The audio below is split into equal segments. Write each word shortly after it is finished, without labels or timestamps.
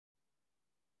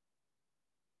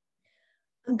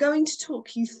I'm going to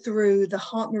talk you through the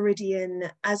heart meridian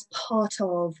as part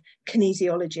of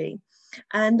kinesiology.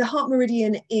 And the heart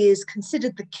meridian is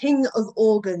considered the king of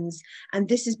organs. And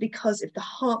this is because if the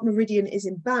heart meridian is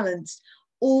imbalanced,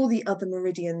 all the other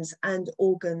meridians and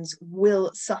organs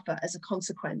will suffer as a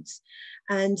consequence.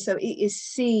 And so it is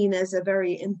seen as a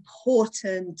very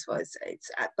important, well,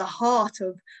 it's at the heart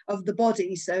of the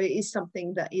body. So it is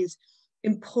something that is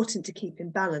important to keep in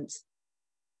balance.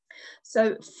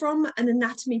 So from an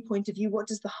anatomy point of view, what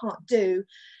does the heart do?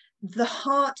 The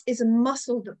heart is a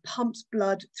muscle that pumps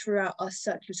blood throughout our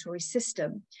circulatory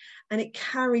system, and it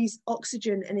carries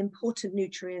oxygen and important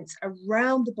nutrients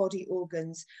around the body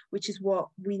organs, which is what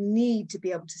we need to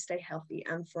be able to stay healthy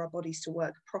and for our bodies to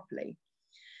work properly.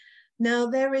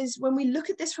 Now, when we look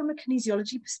at this from a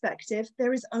kinesiology perspective,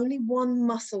 there is only one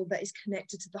muscle that is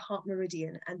connected to the heart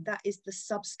meridian, and that is the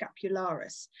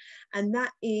subscapularis. And that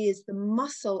is the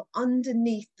muscle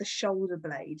underneath the shoulder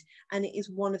blade. And it is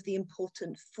one of the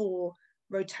important 4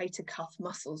 rotator cuff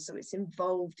muscles. So it's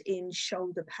involved in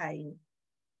shoulder pain.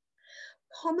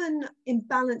 Common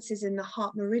imbalances in the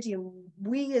heart meridian,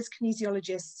 we as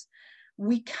kinesiologists,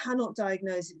 we cannot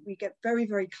diagnose. We get very,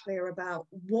 very clear about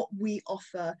what we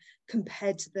offer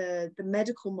compared to the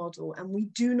medical model, and we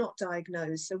do not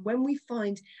diagnose. So when we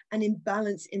find an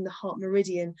imbalance in the heart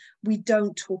meridian, we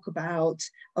don't talk about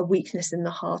a weakness in the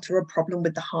heart or a problem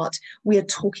with the heart. We are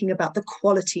talking about the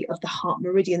quality of the heart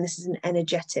meridian. This is an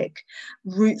energetic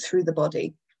route through the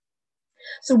body.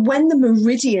 So when the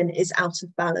meridian is out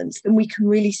of balance, then we can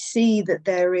really see that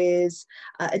there is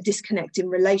a disconnect in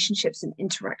relationships and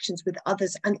interactions with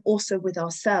others and also with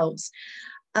ourselves.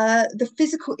 The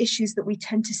physical issues that we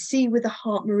tend to see with a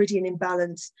heart meridian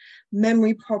imbalance,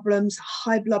 memory problems,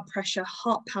 high blood pressure,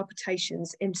 heart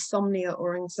palpitations, insomnia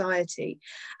or anxiety.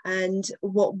 And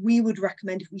what we would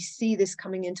recommend if we see this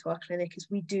coming into our clinic is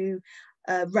we do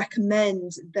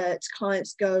recommend that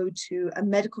clients go to a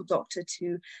medical doctor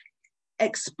to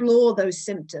explore those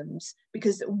symptoms,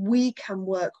 because we can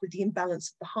work with the imbalance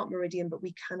of the heart meridian, but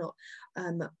we cannot,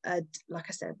 like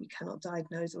I said, we cannot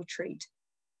diagnose or treat.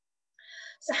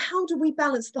 So how do we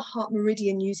balance the heart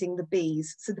meridian using the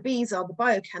B's? So the B's are the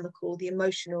biochemical, the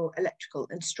emotional, electrical,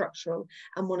 and structural.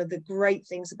 And one of the great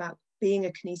things about being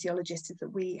a kinesiologist is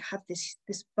that we have this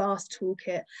vast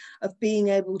toolkit of being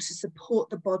able to support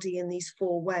the body in these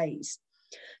 4 ways.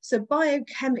 So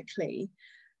biochemically,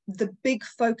 the big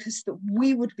focus that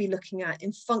we would be looking at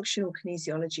in functional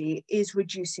kinesiology is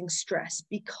reducing stress,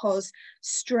 because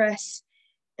stress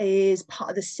is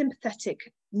part of the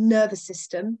sympathetic nervous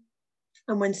system.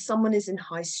 And when someone is in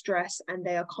high stress and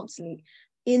they are constantly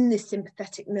in this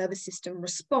sympathetic nervous system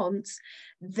response,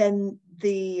 then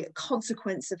the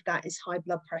consequence of that is high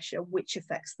blood pressure, which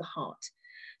affects the heart.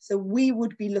 So we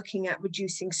would be looking at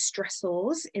reducing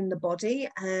stressors in the body,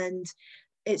 and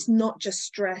it's not just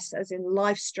stress as in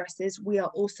life stresses. We are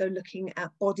also looking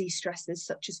at body stresses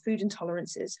such as food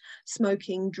intolerances,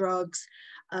 smoking, drugs,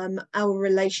 our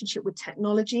relationship with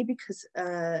technology, because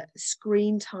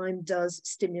screen time does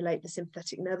stimulate the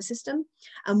sympathetic nervous system.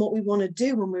 And what we want to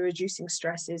do when we're reducing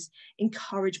stress is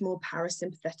encourage more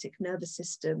parasympathetic nervous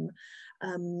system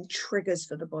triggers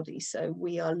for the body. So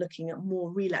we are looking at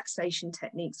more relaxation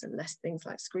techniques and less things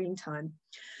like screen time.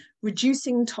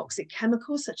 Reducing toxic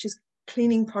chemicals such as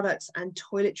cleaning products and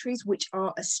toiletries, which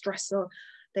are a stressor.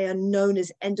 They are known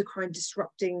as endocrine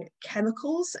disrupting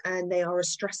chemicals, and they are a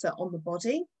stressor on the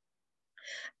body.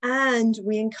 And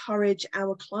we encourage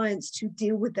our clients to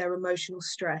deal with their emotional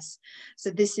stress.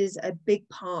 So this is a big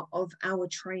part of our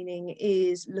training,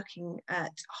 is looking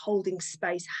at holding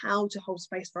space, how to hold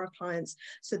space for our clients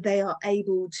so they are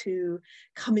able to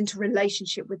come into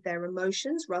relationship with their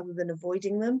emotions rather than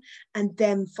avoiding them, and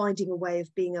then finding a way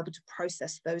of being able to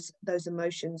process those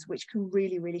emotions, which can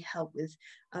really, really help with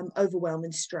overwhelm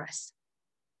and stress.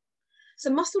 So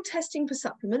muscle testing for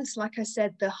supplements, like I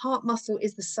said, the heart muscle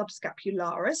is the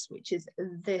subscapularis, which is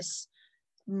this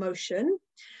motion,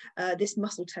 this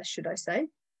muscle test, should I say.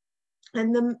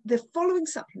 And the following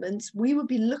supplements we would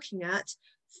be looking at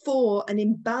for an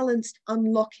imbalanced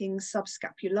unlocking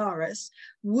subscapularis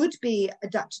would be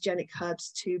adaptogenic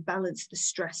herbs to balance the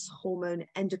stress hormone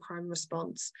endocrine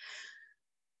response.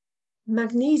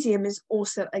 Magnesium is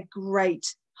also a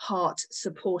great heart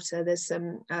supporter. There's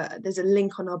a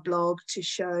link on our blog to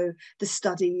show the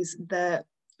studies that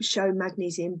show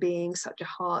magnesium being such a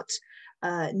heart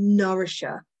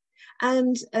nourisher,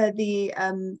 and the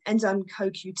enzyme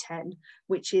CoQ10,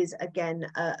 which is again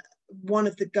one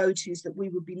of the go-tos that we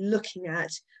would be looking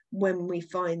at when we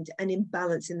find an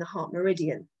imbalance in the heart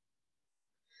meridian.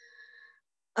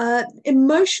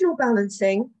 Emotional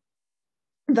balancing.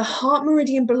 The heart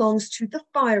meridian belongs to the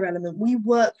fire element. We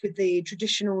work with the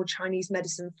traditional Chinese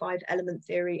medicine 5-element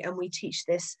theory, and we teach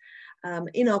this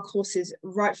in our courses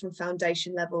right from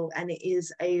foundation level, and it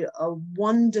is a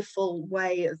wonderful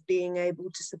way of being able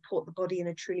to support the body in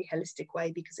a truly holistic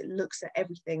way, because it looks at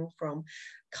everything from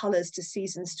colors to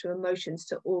seasons to emotions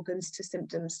to organs to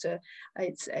symptoms to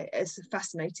it's a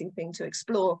fascinating thing to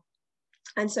explore.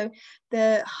 And so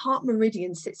the heart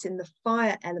meridian sits in the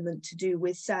fire element to do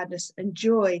with sadness and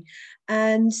joy.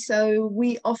 And so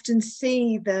we often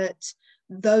see that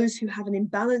those who have an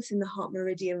imbalance in the heart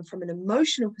meridian from an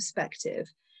emotional perspective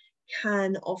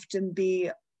can often be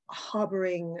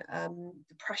harboring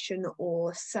depression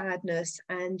or sadness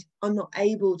and are not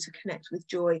able to connect with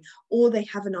joy, or they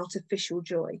have an artificial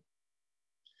joy.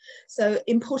 So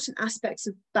important aspects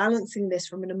of balancing this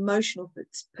from an emotional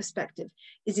perspective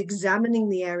is examining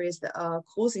the areas that are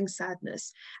causing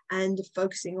sadness and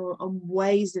focusing on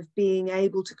ways of being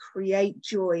able to create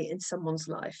joy in someone's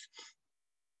life.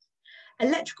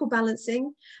 Electrical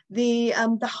balancing, the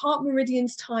heart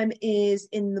meridian's time is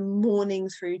in the morning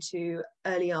through to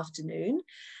early afternoon.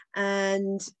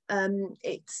 And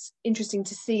it's interesting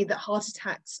to see that heart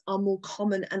attacks are more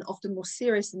common and often more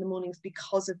serious in the mornings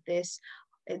because of this.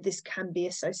 This can be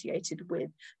associated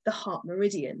with the heart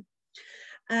meridian.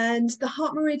 And the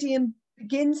heart meridian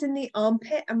begins in the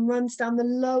armpit and runs down the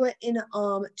lower inner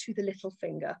arm to the little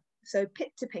finger. So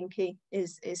pit to pinky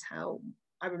is how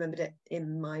I remembered it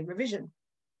in my revision.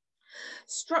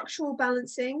 Structural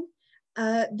balancing,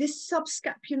 this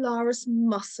subscapularis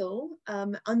muscle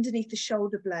underneath the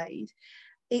shoulder blade,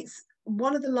 it's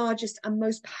one of the largest and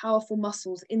most powerful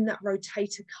muscles in that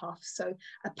rotator cuff. So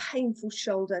a painful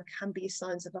shoulder can be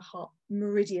signs of a heart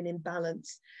meridian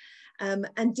imbalance. And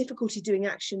difficulty doing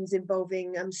actions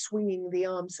involving swinging the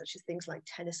arms, such as things like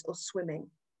tennis or swimming.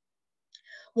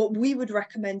 What we would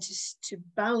recommend to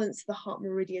balance the heart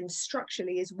meridian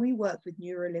structurally is we work with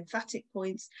neurolymphatic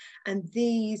points, and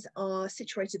these are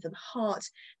situated at the heart.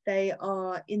 They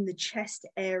are in the chest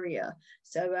area,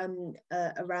 so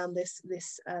around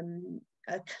this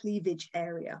cleavage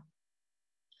area.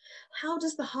 How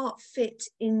does the heart fit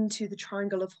into the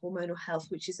triangle of hormonal health,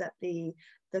 which is at the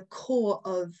core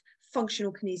of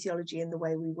functional kinesiology and the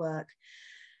way we work?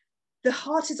 The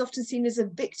heart is often seen as a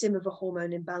victim of a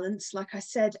hormone imbalance. Like I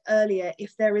said earlier,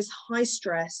 if there is high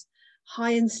stress,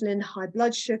 high insulin, high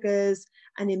blood sugars,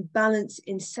 an imbalance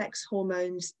in sex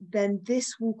hormones, then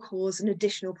this will cause an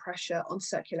additional pressure on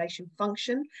circulation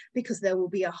function, because there will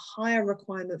be a higher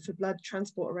requirement for blood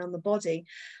transport around the body.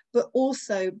 But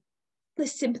also the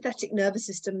sympathetic nervous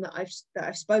system that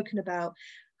I've spoken about,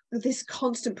 this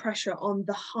constant pressure on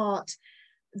the heart,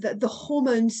 the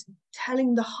hormones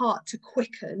telling the heart to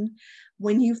quicken,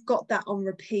 when you've got that on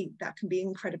repeat, that can be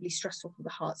incredibly stressful for the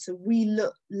heart. So we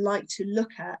like to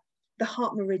look at the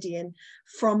heart meridian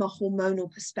from a hormonal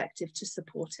perspective to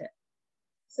support it.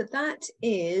 So that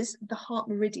is the heart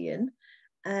meridian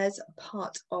as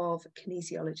part of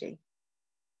kinesiology.